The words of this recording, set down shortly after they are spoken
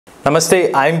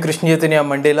Namaste, I am Krishna Chaitanya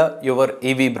Mandela, your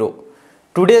EV bro.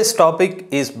 Today's topic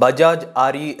is Bajaj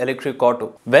RE electric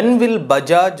auto. When will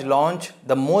Bajaj launch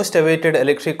the most awaited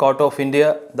electric auto of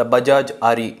India, the Bajaj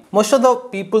RE? Most of the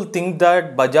people think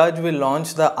that Bajaj will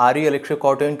launch the RE electric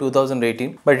auto in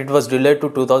 2018, but it was delayed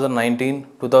to 2019,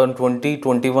 2020,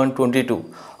 21,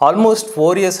 22. Almost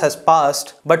 4 years has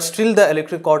passed, but still the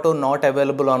electric auto not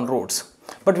available on roads.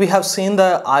 But we have seen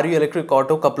the RE electric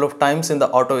auto couple of times in the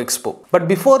Auto Expo. But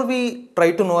before we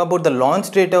try to know about the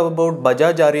launch date about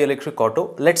Bajaj RE electric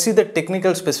auto, let's see the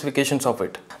technical specifications of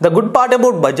it. The good part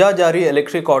about Bajaj RE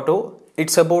electric auto,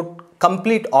 it's about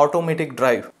complete automatic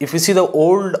drive. If you see the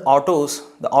old autos,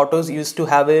 the autos used to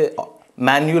have a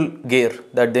manual gear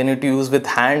that they need to use with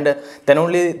hand, then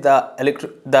only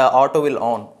the auto will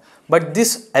on. But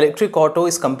this electric auto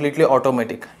is completely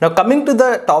automatic. Now coming to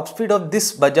the top speed of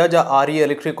this Bajaj RE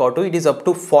electric auto, it is up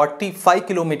to 45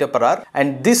 km/h,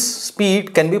 and this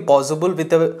speed can be possible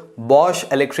with a Bosch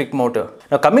electric motor.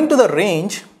 Now coming to the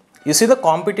range, you see the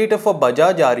competitor for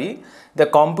Bajaj RE, the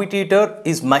competitor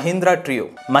is Mahindra Trio.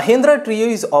 Mahindra Trio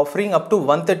is offering up to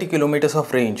 130 km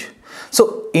of range.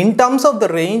 So in terms of the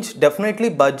range, definitely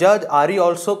Bajaj RE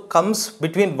also comes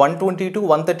between 120 to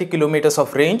 130 km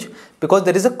of range because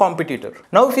there is a competitor.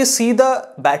 Now if you see the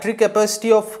battery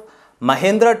capacity of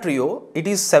Mahindra Trio, it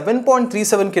is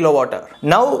 7.37 kWh.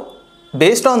 Now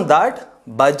based on that,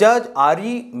 Bajaj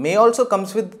RE may also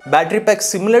comes with battery pack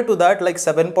similar to that, like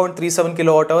 7.37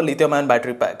 kWh lithium-ion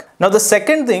battery pack. Now the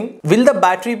second thing, will the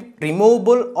battery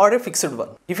removable or a fixed one?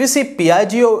 If you see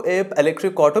Piaggio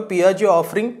electric auto, Piaggio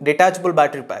offering detachable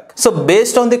battery pack. So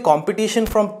based on the competition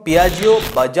from Piaggio,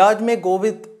 Bajaj may go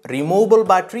with removable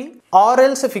battery or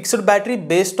else a fixed battery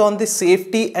based on the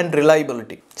safety and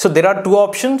reliability. So there are two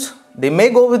options. They may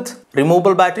go with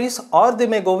removable batteries or they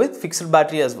may go with fixed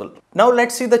battery as well. Now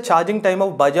let's see the charging time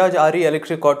of Bajaj RE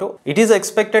electric auto. It is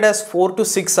expected as 4 to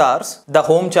 6 hours, the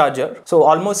home charger. So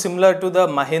almost similar to the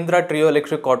Mahindra Trio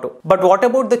electric auto. But what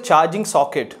about the charging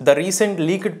socket? The recent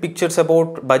leaked pictures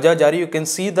about Bajaj RE, you can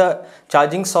see the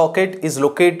charging socket is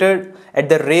located at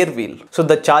the rear wheel. So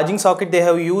the charging socket they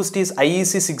have used is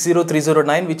IEC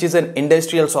 60309, which is an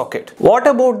industrial socket. What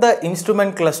about the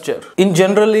instrument cluster? In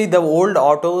generally the old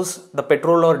autos, the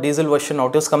petrol or diesel version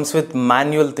autos comes with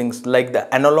manual things like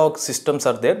the analog systems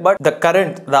are there, but the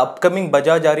upcoming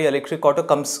Bajaj RE electric auto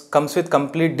comes with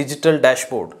complete digital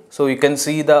dashboard. So you can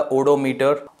see the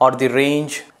odometer or the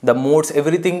range, the modes,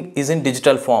 everything is in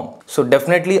digital form. So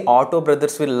definitely auto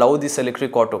brothers will love this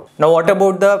electric auto. Now what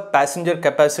about the passenger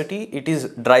capacity? It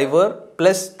is driver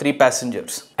plus 3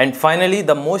 passengers. And finally,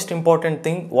 the most important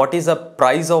thing, what is the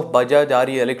price of Bajaj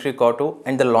RE electric auto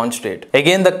and the launch date?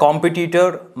 Again, the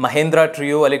competitor Mahindra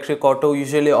Trio electric auto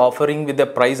usually offering with a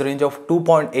price range of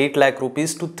 2.8 lakh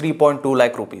rupees to 3.2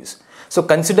 lakh rupees. So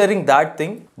considering that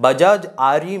thing,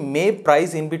 Bajaj RE may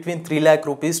price in between 3 lakh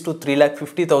rupees to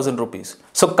 3,50,000 rupees.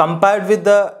 So compared with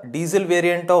the diesel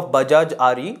variant of Bajaj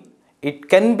RE, it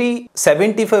can be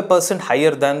 75%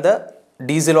 higher than the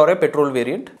diesel or a petrol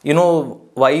variant. You know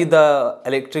why the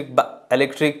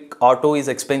electric auto is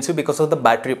expensive? Because of the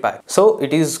battery pack. So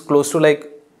it is close to like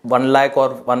 1 lakh or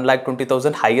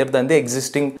 1,20,000 higher than the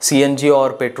existing CNG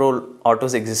or petrol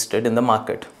autos existed in the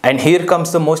market. And here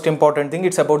comes the most important thing,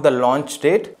 it's about the launch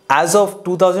date. As of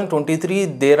 2023,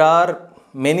 there are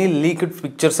many leaked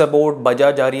pictures about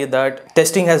Bajaj RE that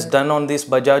testing has done on this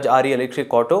Bajaj RE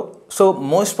electric auto. So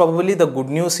most probably the good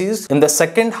news is in the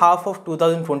second half of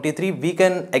 2023, we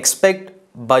can expect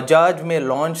Bajaj may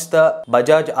launch the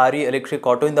Bajaj RE electric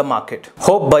auto in the market.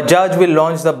 Hope Bajaj will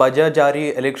launch the Bajaj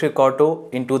RE electric auto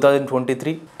in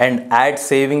 2023 and add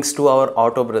savings to our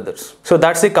auto brothers. So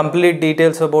that's the complete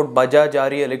details about Bajaj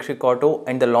RE electric auto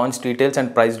and the launch details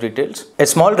and price details. A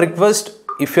small request,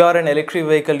 if you are an electric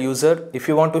vehicle user, if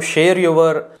you want to share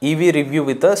your EV review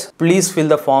with us, please fill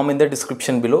the form in the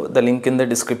description below, the link in the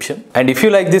description. And if you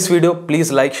like this video,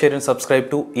 please like, share and subscribe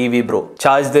to EV Bro.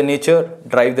 Charge the nature,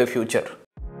 drive the future.